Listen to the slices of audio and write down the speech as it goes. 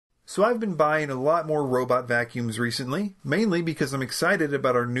So I've been buying a lot more robot vacuums recently, mainly because I'm excited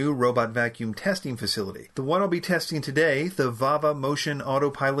about our new robot vacuum testing facility. The one I'll be testing today, the VAVA Motion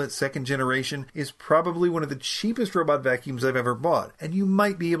Autopilot 2nd generation, is probably one of the cheapest robot vacuums I've ever bought, and you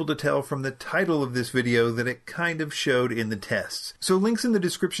might be able to tell from the title of this video that it kind of showed in the tests. So links in the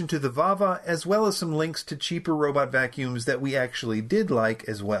description to the VAVA, as well as some links to cheaper robot vacuums that we actually did like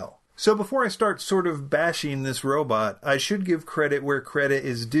as well. So before I start sort of bashing this robot, I should give credit where credit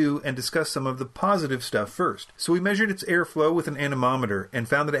is due and discuss some of the positive stuff first. So we measured its airflow with an anemometer and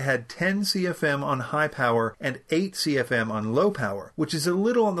found that it had 10 CFM on high power and 8 CFM on low power, which is a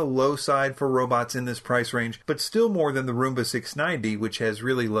little on the low side for robots in this price range, but still more than the Roomba 690, which has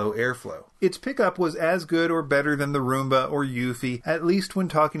really low airflow. Its pickup was as good or better than the Roomba or Eufy, at least when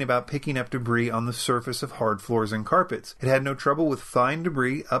talking about picking up debris on the surface of hard floors and carpets. It had no trouble with fine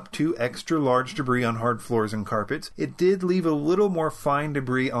debris up to extra large debris on hard floors and carpets. It did leave a little more fine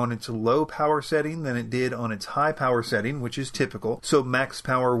debris on its low power setting than it did on its high power setting, which is typical, so max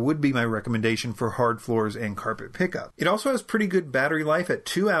power would be my recommendation for hard floors and carpet pickup. It also has pretty good battery life at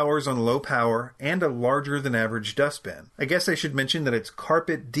 2 hours on low power and a larger than average dustbin. I guess I should mention that its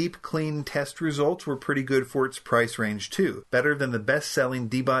carpet deep clean test results were pretty good for its price range too. Better than the best-selling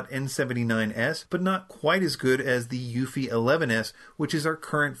Dbot N79S, but not quite as good as the Eufy 11S, which is our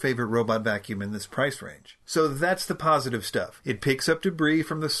current favorite robot vacuum in this price range. So that's the positive stuff. It picks up debris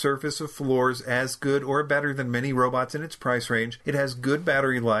from the surface of floors as good or better than many robots in its price range. It has good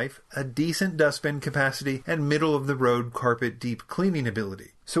battery life, a decent dustbin capacity, and middle-of-the-road carpet deep cleaning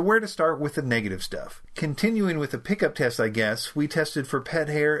ability. So where to start with the negative stuff? Continuing with the pickup test, I guess, we tested for pet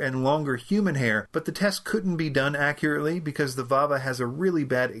hair and longer human hair, but the test couldn't be done accurately because the VAVA has a really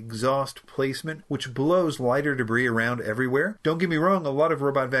bad exhaust placement, which blows lighter debris around everywhere. Don't get me wrong, a lot of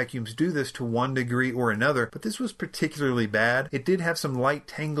robot vacuums do this to one degree or another, but this was particularly bad. It did have some light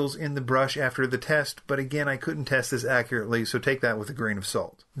tangles in the brush after the test, but again, I couldn't test this accurately, so take that with a grain of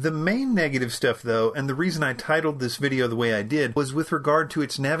salt. The main negative stuff, though, and the reason I titled this video the way I did, was with regard to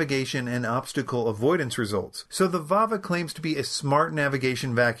its navigation and obstacle avoidance results. So the VAVA claims to be a smart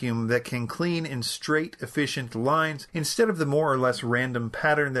navigation vacuum that can clean in straight, efficient lines instead of the more or less random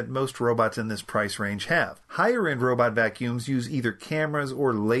pattern that most robots in this price range have. Higher-end robot vacuums use either cameras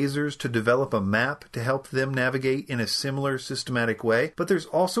or lasers to develop a map to help them navigate in a similar systematic way, but there's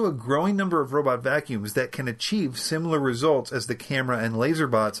also a growing number of robot vacuums that can achieve similar results as the camera and laser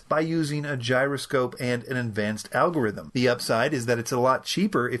bots by using a gyroscope and an advanced algorithm. The upside is that it's a lot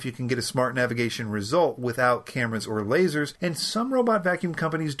cheaper if you can get a smart navigation result without cameras or lasers, and some robot vacuum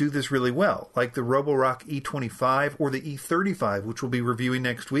companies do this really well, like the Roborock E25 or the E35, which we'll be reviewing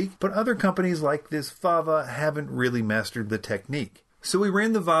next week, but other companies like this VAVA haven't really mastered the technique. So we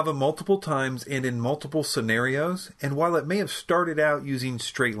ran the VAVA multiple times and in multiple scenarios, and while it may have started out using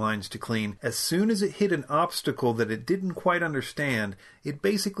straight lines to clean, as soon as it hit an obstacle that it didn't quite understand, it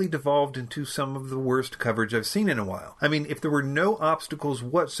basically devolved into some of the worst coverage I've seen in a while. I mean, if there were no obstacles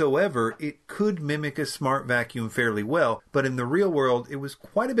whatsoever, it could mimic a smart vacuum fairly well, but in the real world, it was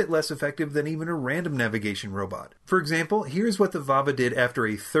quite a bit less effective than even a random navigation robot. For example, here's what the VAVA did after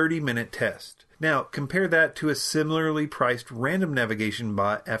a 30-minute test. Now, compare that to a similarly priced random navigation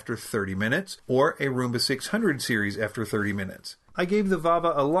bot after 30 minutes, or a Roomba 600 series after 30 minutes. I gave the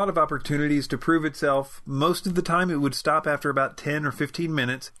VAVA a lot of opportunities to prove itself. Most of the time it would stop after about 10 or 15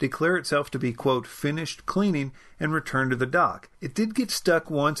 minutes, declare itself to be, quote, finished cleaning, and return to the dock. It did get stuck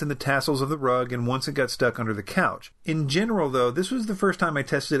once in the tassels of the rug and once it got stuck under the couch. In general, though, this was the first time I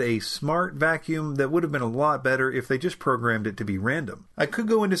tested a smart vacuum that would have been a lot better if they just programmed it to be random. I could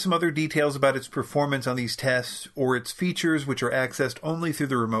go into some other details about its performance on these tests, or its features which are accessed only through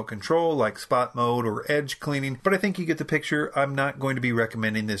the remote control, like spot mode or edge cleaning, but I think you get the picture. I'm not going to be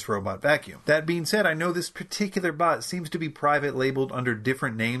recommending this robot vacuum. That being said, I know this particular bot seems to be private labeled under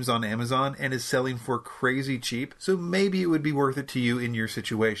different names on Amazon and is selling for crazy cheap, so maybe it would be worth it to you in your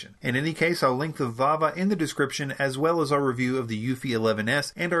situation. In any case, I'll link the VAVA in the description, as well as our review of the Eufy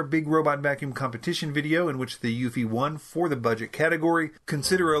 11S and our big robot vacuum competition video in which the Eufy won for the budget category.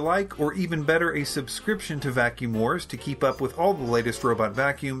 Consider a like, or even better, a subscription to Vacuum Wars to keep up with all the latest robot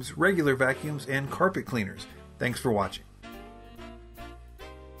vacuums, regular vacuums, and carpet cleaners. Thanks for watching.